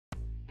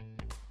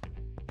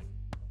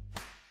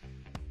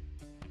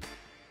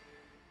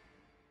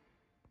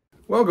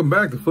Welcome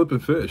back to Flippin'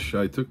 Fish.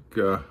 I took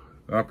the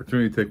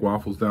opportunity to take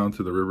Waffles down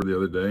to the river the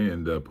other day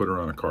and put her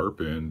on a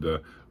carp, and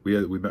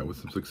we met with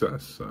some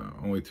success.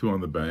 Only 2 on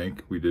the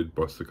bank. We did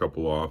bust a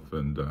couple off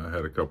and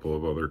had a couple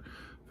of other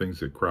things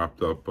that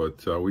cropped up,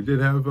 but we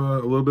did have a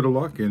little bit of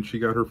luck, and she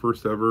got her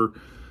first ever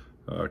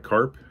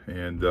carp,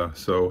 and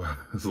so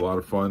it's a lot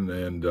of fun,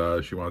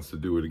 and she wants to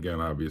do it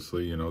again.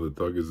 Obviously, you know, the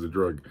tug is the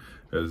drug,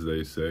 as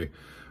they say.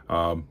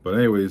 But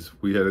anyways,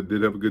 we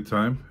did have a good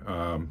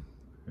time.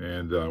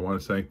 And I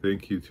want to say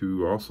thank you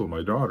to also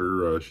my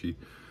daughter.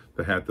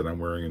 The hat that I'm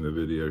wearing in the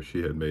video,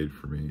 she had made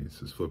for me. It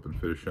says Flippin'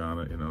 Fish on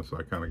it, you know, so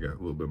I kind of got a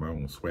little bit of my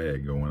own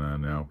swag going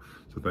on now.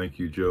 So thank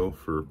you, Jill,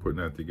 for putting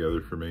that together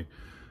for me.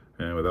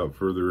 And without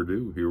further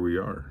ado, here we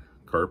are.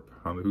 Carp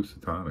on the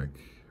Housatonic.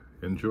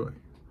 Enjoy.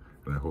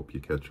 And I hope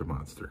you catch a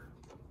monster.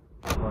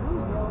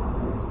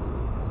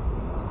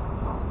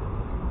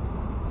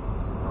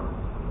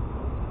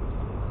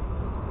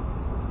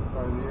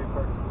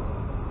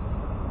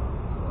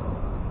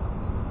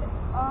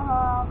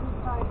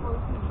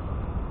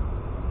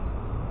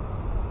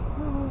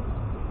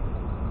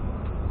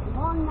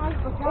 Long night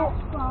for catch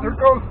from. There it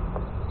goes.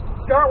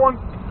 Got one.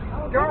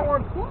 Got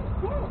one.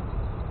 Get it.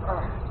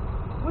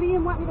 What do you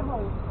want me to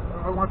hold?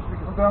 I want you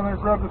to come down there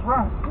and grab this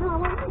rod. No, I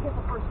want you to get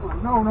the first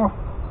one. No, no.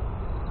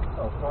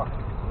 Oh, fuck.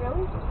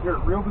 Really? Here,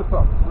 reel this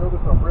up. Reel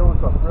this up. Reel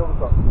this up. Reel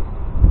this up.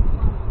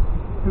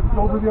 Because it's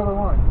over the other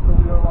line. It's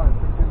over the other line.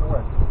 It's going to get in the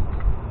way.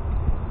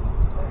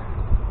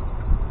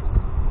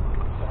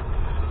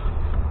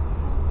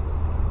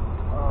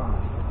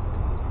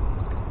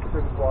 I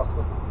just lost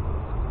him.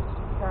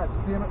 God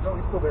damn it. No,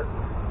 he's still there.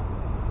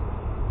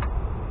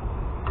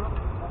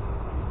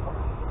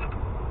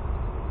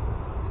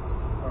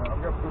 I'm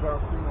going to go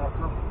downstream after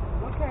him.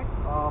 Okay.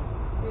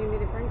 Do you need me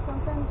to bring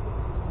something?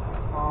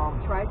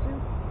 Try to?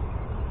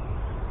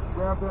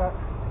 Grab that.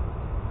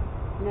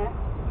 Net?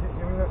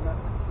 Give me that net.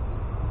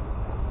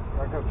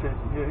 I got to chase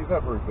him. Yeah, he's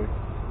not very big.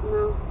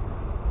 No.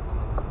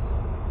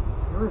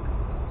 Where is he?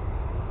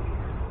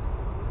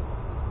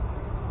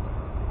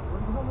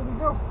 Where the hell did he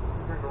go?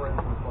 He's going to go right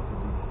into the fucking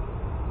weed.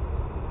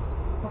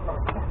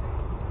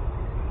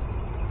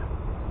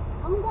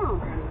 Calm down,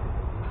 honey.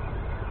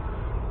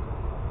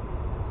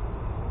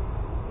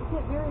 You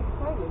get very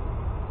excited.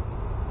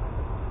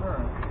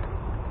 Alright.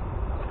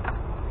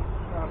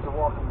 I have to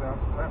walk him down.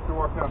 I have to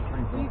walk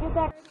downstream. Do you get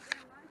that?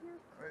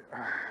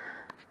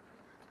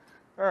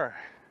 Alright.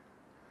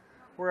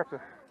 We're up to.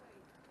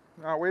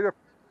 Now, wait up.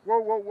 Whoa,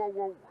 whoa, whoa,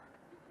 whoa.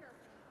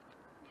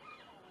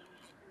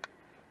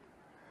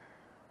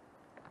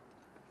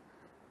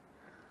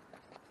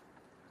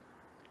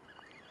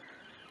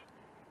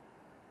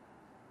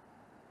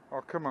 Oh,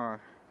 come on.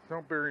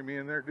 Don't bury me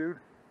in there, dude.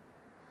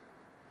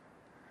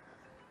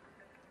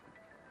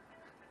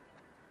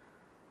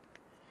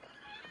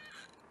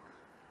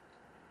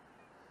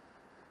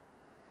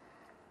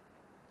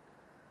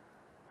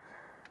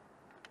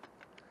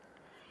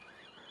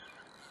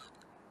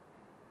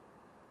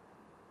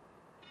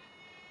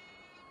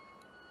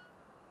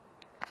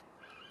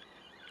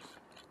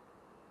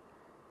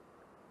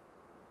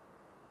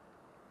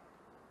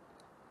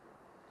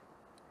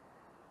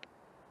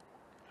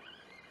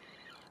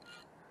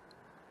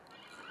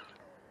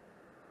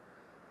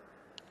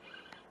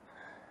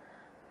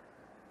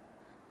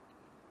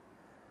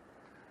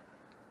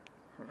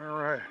 All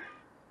right,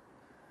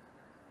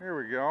 here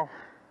we go.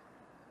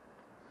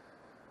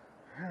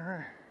 All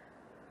right,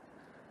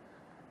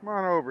 come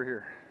on over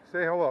here,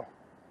 say hello.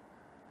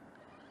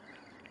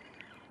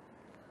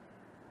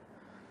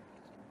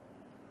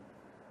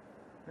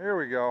 There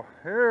we go,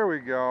 there we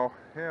go.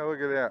 Yeah,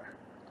 look at that,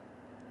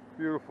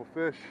 beautiful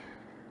fish.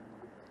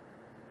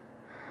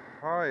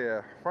 Oh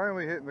yeah,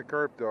 finally hitting the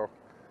carp though.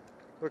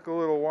 Took a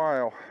little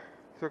while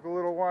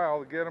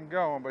to get him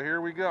going, but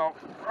here we go.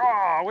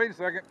 Oh, wait a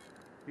second.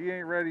 He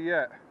ain't ready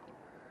yet.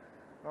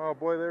 Oh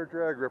boy, they're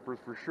drag rippers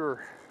for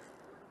sure.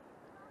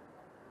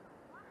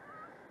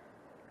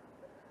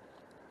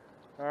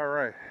 All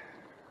right.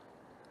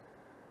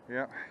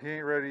 Yeah, he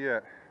ain't ready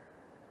yet.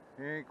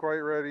 He ain't quite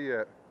ready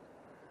yet.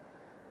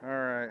 All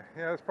right.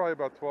 Yeah, that's probably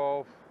about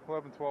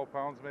 11, 12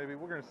 pounds maybe.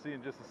 We're going to see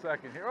in just a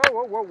second here. Oh,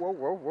 whoa, whoa, whoa,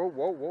 whoa, whoa,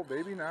 whoa, whoa,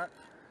 maybe not.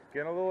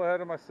 Getting a little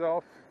ahead of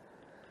myself.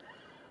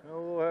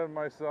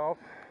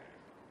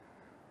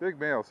 Big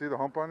male. See the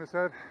hump on his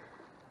head?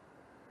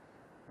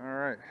 All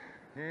right,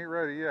 he ain't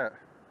ready yet.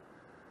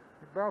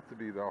 He's about to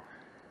be though.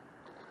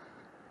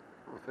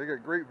 They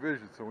got great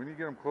vision, so when you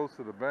get them close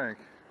to the bank,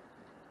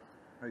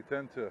 they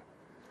tend to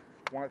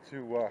want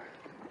to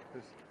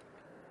just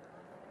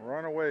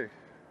run away.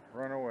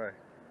 All right,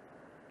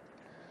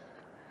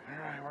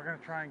 we're gonna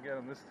try and get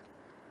him this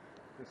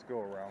go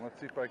around. Let's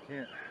see if I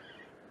can't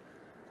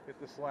get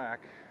the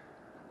slack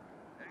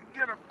and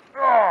get him.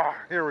 Oh,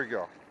 here we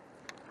go.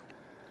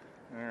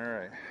 All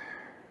right.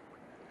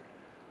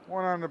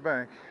 One on the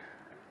bank.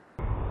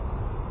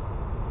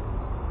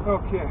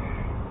 Okay.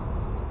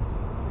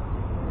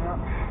 Yeah.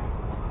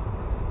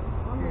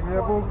 You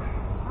nibbled.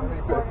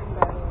 Any bit.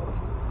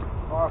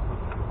 Awesome.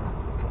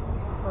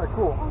 Alright,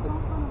 cool.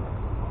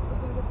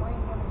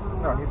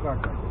 No, he's not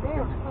going to. They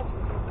are precious.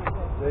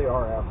 They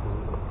are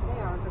absolutely.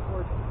 They are. They're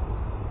gorgeous.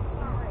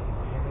 All right.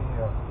 Let me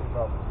see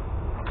about.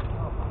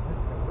 Oh,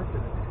 this is wicked.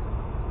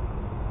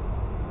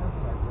 That's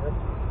not good.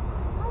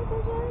 Hi,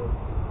 Big Ed.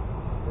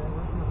 Okay,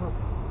 where's your hook?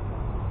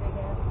 Big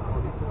Ed.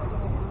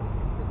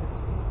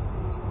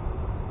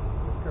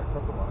 Just got a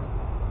couple on it.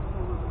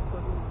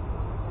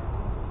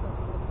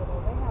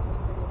 They have the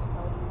prettiest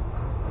color.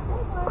 Hey,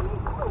 buddy.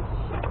 Oh,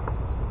 shit.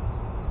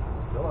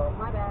 Chill out.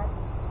 My bad.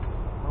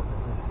 Okay.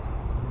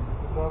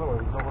 Get this out of the way.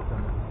 There's no hook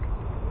on it.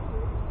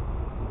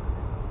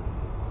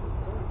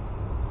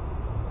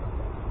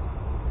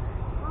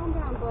 Calm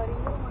down, buddy. You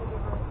don't want to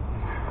get hurt.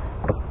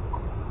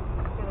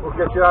 We'll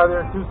get you out of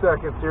there in 2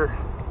 seconds here.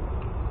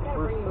 Gotta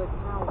bring you a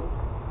towel.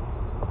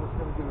 Just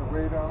going to get a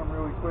weight on them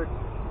really quick.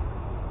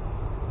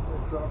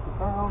 It's off the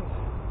pounds.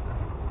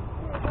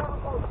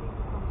 Oh,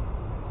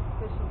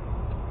 fishing.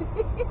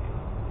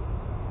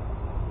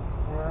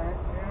 Alright,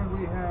 and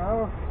we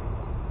have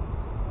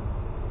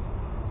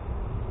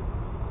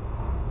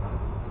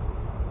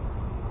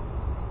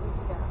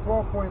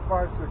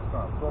 12.56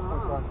 pounds. 12.56.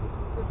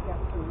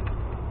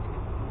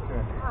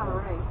 Okay.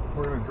 Alright.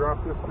 We're going to drop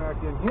this back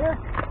in here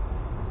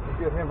and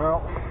get him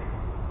out.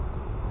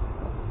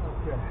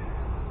 Okay.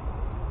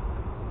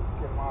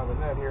 Get him out of the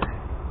net here.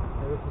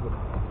 Okay, this is a...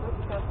 Let's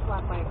got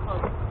slapped by a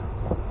carp.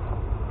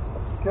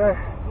 Okay,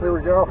 here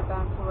we go.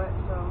 Back to it,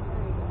 so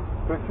there you go.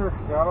 Picture,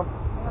 got him?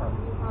 Yeah,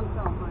 he's on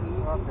film, honey.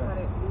 You can cut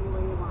it any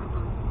way you want,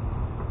 honey.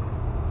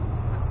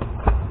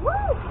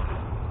 Woo!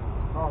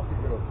 Off he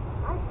goes.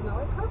 I smell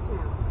like carp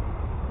now.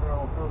 Yeah,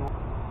 we'll throw the...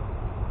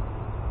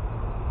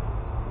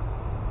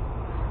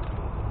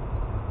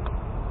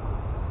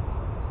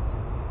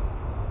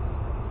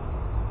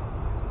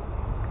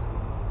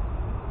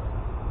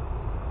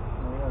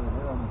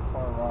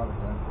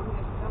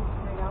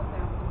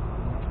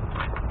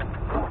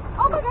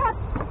 Oh my God!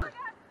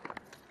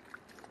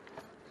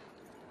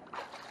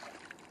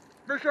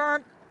 Fish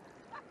on!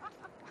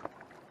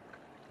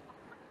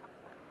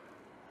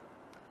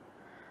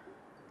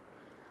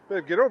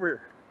 Babe, get over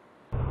here.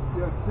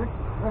 Yeah, stick.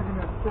 Dragging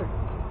that stick.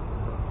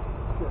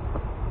 Shit.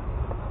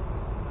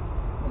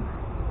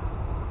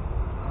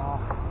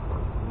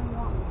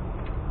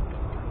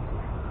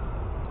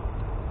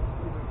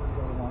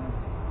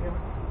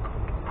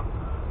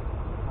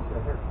 Okay,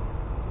 here.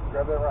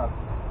 Grab that rod.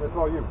 That's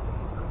all you.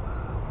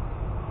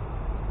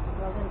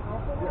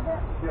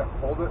 Yeah,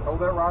 hold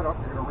that rod up.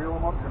 You're gonna reel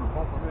them up. You're gonna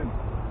pump them in.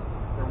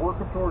 They're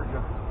working towards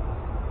you.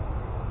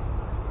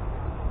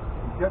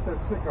 You get that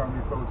stick on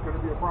you, so it's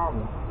gonna be a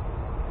problem.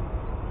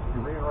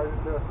 You're reeling right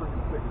into that freaking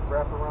stick. It's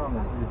wrapped around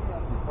there.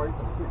 You're fighting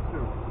the stick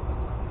too.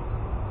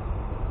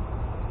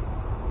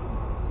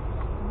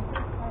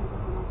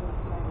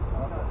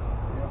 Okay.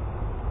 Yeah.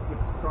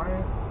 Just try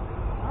and.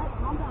 Alright,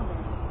 calm down,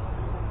 baby.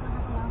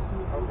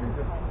 Okay,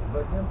 just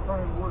let him try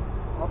and work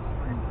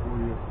upstream for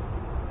you.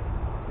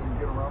 So you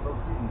get around those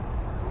beans.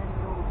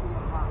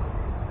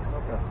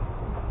 Okay.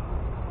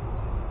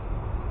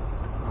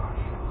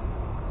 Gosh.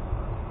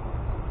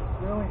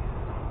 Really?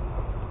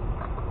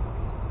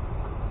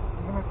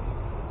 Damn it.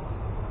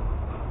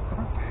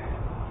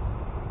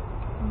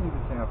 I need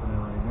this happening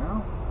right now.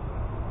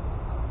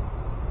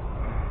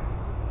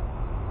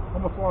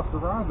 Almost lost the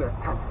rod there.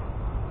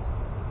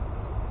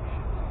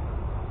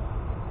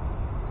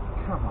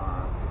 Come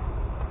on.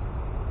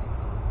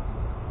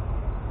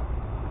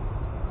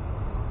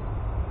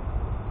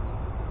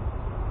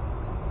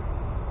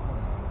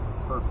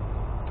 Perfect.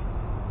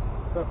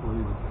 That's what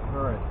he was.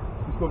 All right.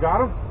 You still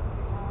got him?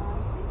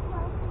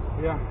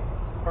 Yeah.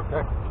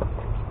 Okay.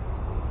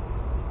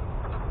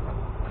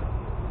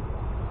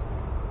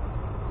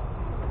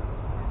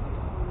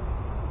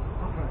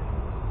 Okay.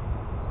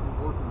 You're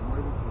working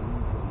right into the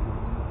knees.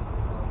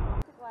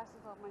 Take the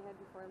glasses off my head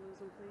before I lose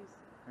them, please.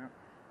 Yeah.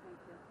 Thank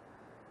you.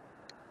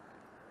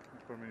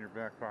 Just put them in your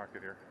back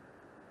pocket here.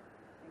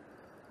 Thank you.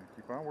 And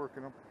keep on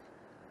working them.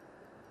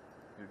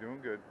 You're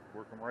doing good.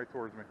 Work them right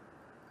towards me.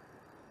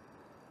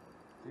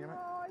 Damn it.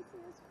 Oh, I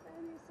see his fin.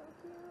 He's so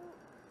cute.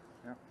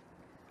 Yeah.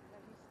 Yeah,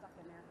 he's stuck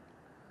in there.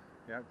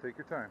 Yeah, take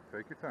your time.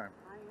 Take your time.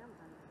 I am,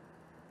 honey.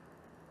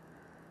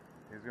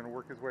 He's going to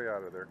work his way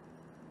out of there.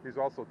 He's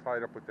also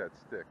tied up with that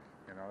stick.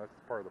 You know, that's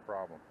part of the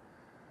problem.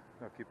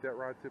 No, keep that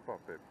rod tip up,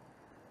 babe.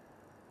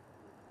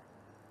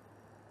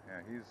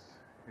 Yeah, he's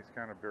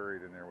kind of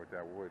buried in there with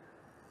that wood.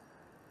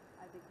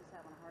 I think he's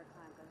having a hard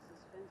time because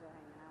his fins are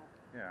hanging out.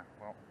 Yeah,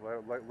 well,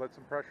 let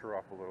some pressure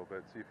off a little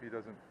bit. See if he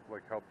doesn't,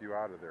 like, help you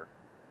out of there.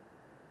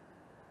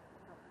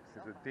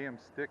 Because the damn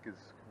stick is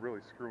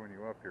really screwing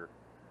you up here.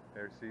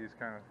 There, see, he's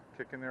kind of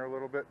kicking there a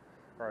little bit.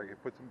 All right, you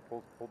put some,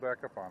 pull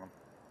back up on him.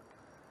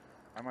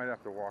 I might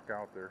have to walk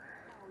out there.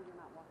 Oh, you're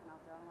not walking out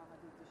there. I don't know how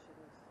deep this shit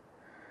is.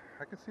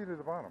 I can see to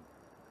the bottom.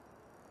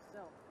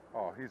 Still.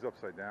 Oh, he's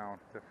upside down.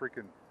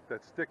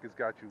 That stick has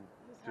got you.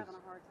 He's having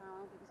a hard time.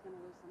 I don't think he's going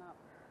to loosen up.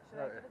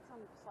 Should I give it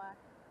some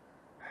slack?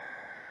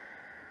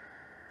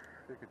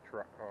 You could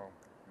try. Oh,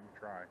 let me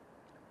try.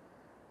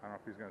 I don't know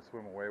if he's going to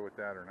swim away with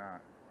that or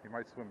not. He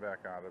might swim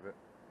back out of it.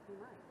 He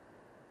might.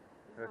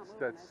 He's not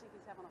moving. I think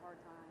he's having a hard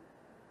time.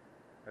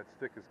 That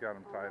stick has got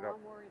him tied up.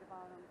 I'm worried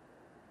about him.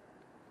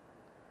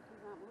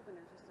 He's not moving.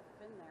 There's just a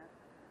fin there.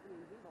 I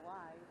mean, he's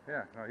alive.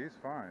 Yeah, no, he's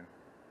fine.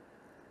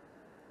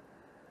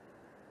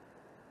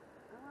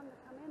 I want him to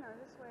come in, or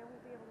this way I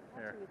won't be able to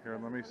catch him. Here,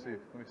 let me see.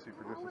 Let me see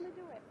for I this. want to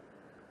do it.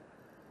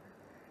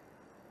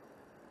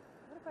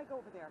 What if I go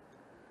over there?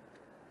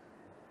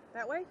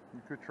 That way?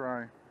 You could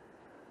try.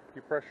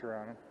 Keep pressure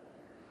on him.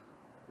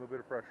 A little bit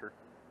of pressure.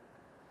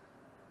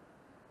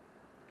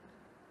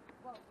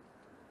 Well,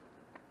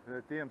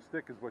 that damn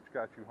stick is what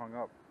got you hung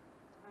up.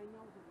 I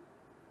know him.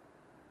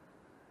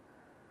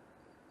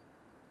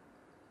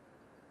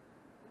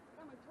 It's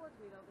coming towards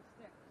me though, the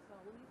stick. So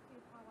let me see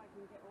how I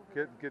can get over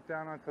there. Get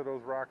down onto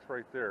those rocks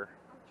right there.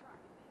 I'm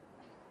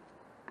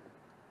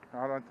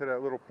trying. Out onto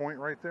that little point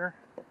right there.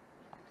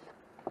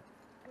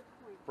 Which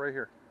point? Right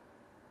here.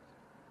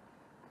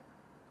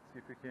 See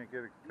if you can't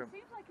get it. He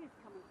seems like he's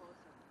coming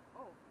closer.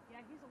 Oh,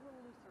 yeah, he's a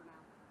little looser now.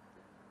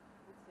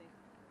 Let's see.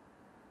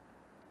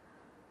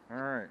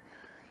 All right,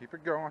 keep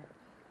it going.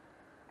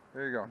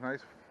 There you go.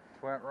 Nice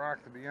flat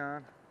rock to be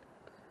on.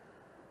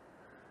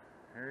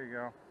 There you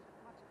go.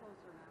 Much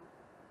closer now.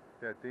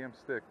 That damn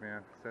stick,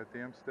 man. It's that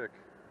damn stick.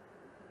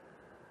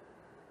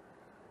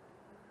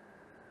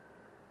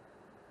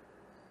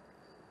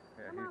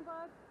 Yeah, Come on,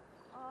 bud.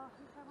 Oh,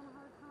 he's having a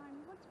hard time.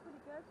 He looks pretty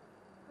good.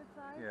 Good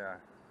size. Yeah,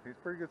 he's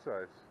pretty good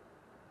size.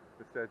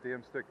 It's that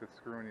damn stick that's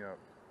screwing you up.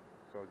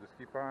 So just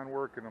keep on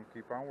working them.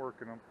 Keep on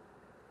working them.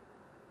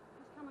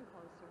 He's coming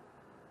closer.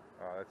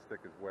 That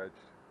stick is wedged.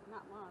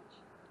 Not much.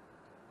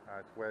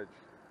 It's wedged.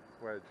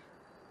 It's wedged.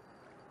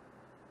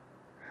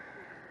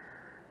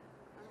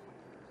 I don't want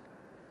you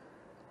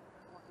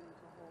walking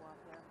into a hole out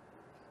there.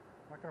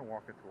 I'm not gonna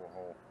walk into a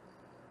hole.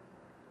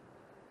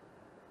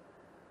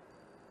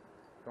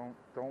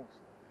 Don't.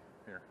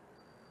 Here.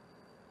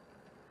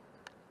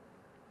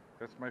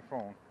 That's my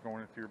phone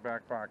going into your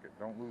back pocket.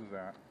 Don't lose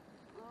that.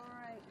 All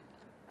right.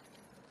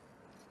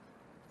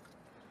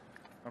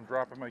 I'm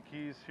dropping my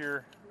keys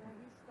here. Yeah,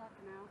 he's stuck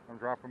now. I'm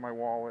dropping my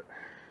wallet.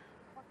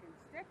 Fucking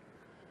stick.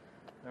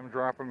 I'm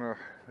dropping the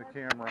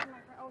camera.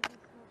 Oh, he's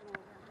moving over.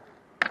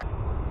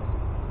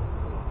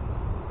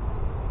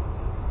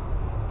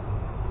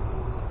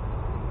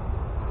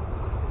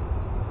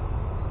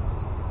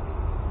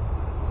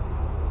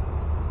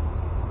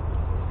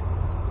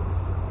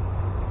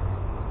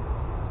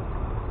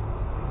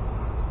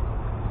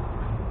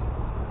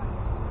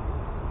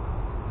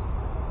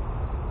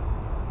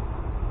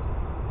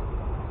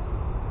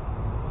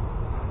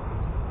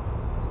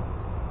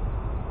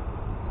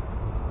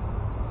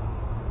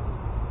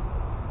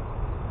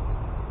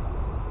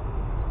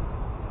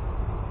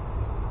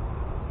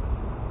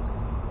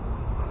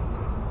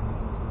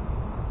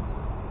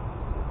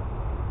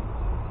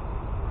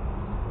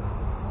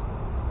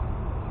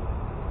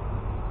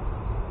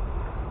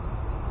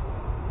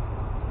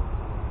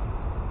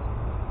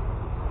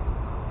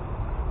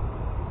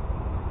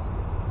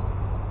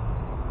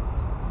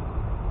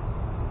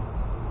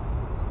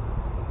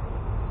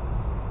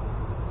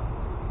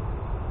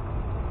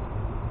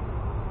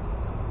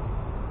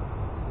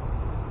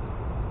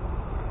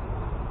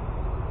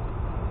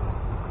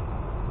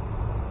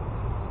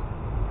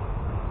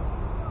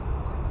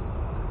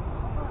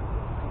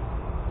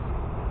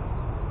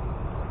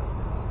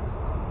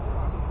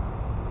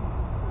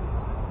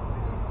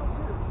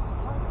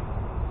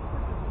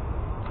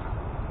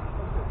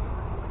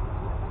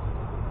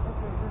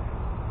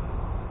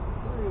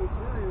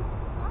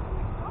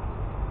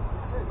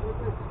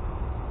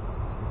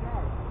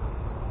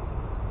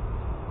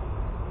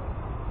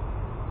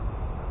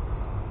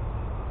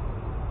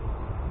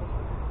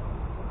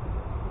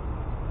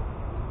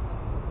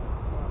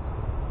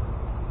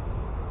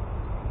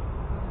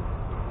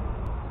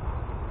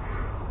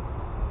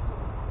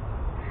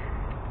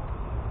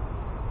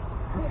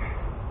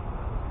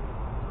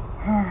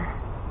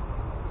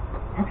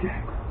 Okay.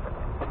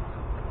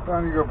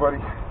 Down you go, buddy.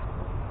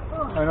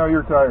 I know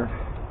you're tired.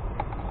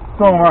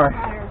 So am I.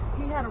 Tired.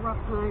 He had a rough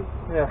time.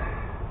 Yeah.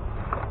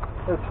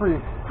 That's free.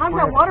 How's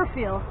that water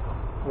feel?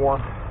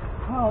 Warm.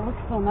 Oh, it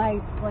looks so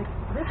nice. Like,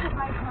 this is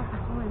nice enough to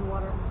swim in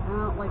water. I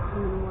don't like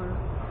swimming in water.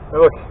 Hey,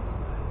 look.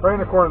 Right in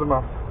the corner of the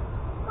mouth.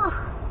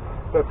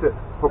 That's it.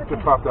 Hook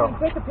just popped out.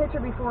 Take a picture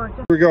before it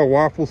just... Here we go.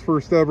 Waffles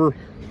first ever.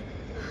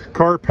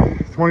 Carp,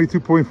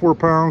 22.4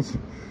 pounds.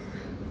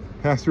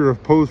 Asked her to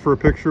pose for a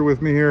picture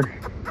with me here.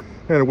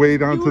 Had to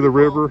wade onto the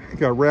river.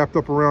 Got wrapped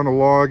up around a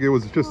log. It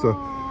was just a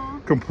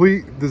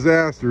complete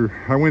disaster.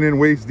 I went in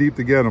waist deep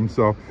to get him.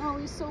 So. Oh,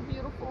 he's so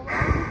beautiful. Look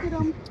at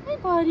him. Hey,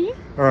 buddy.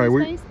 All right,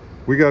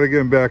 we got to get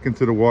him back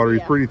into the water.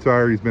 He's pretty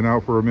tired. He's been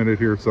out for a minute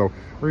here, so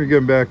we're gonna get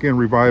him back in,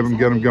 revive him,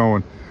 get him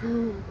going.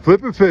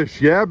 Flipping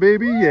fish, yeah,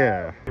 baby,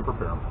 yeah.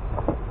 Prepare him.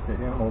 Okay,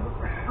 hand him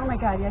over. Oh my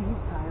God, yeah, he's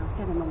tired.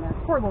 Get him in there.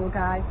 Poor little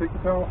guy. Take the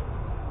towel.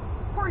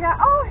 Poor guy.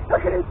 Oh,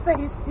 look at his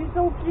face. He's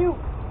so cute.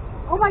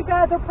 Oh my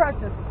God, they're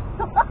precious.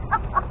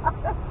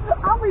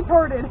 I'm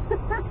retarded.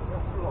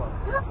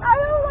 I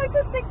don't like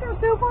to think they're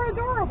super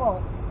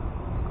adorable.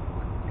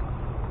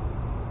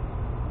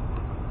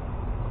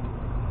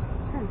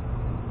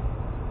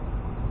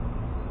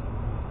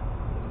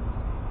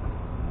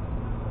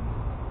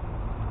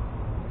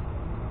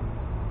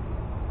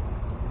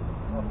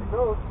 Up he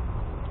goes.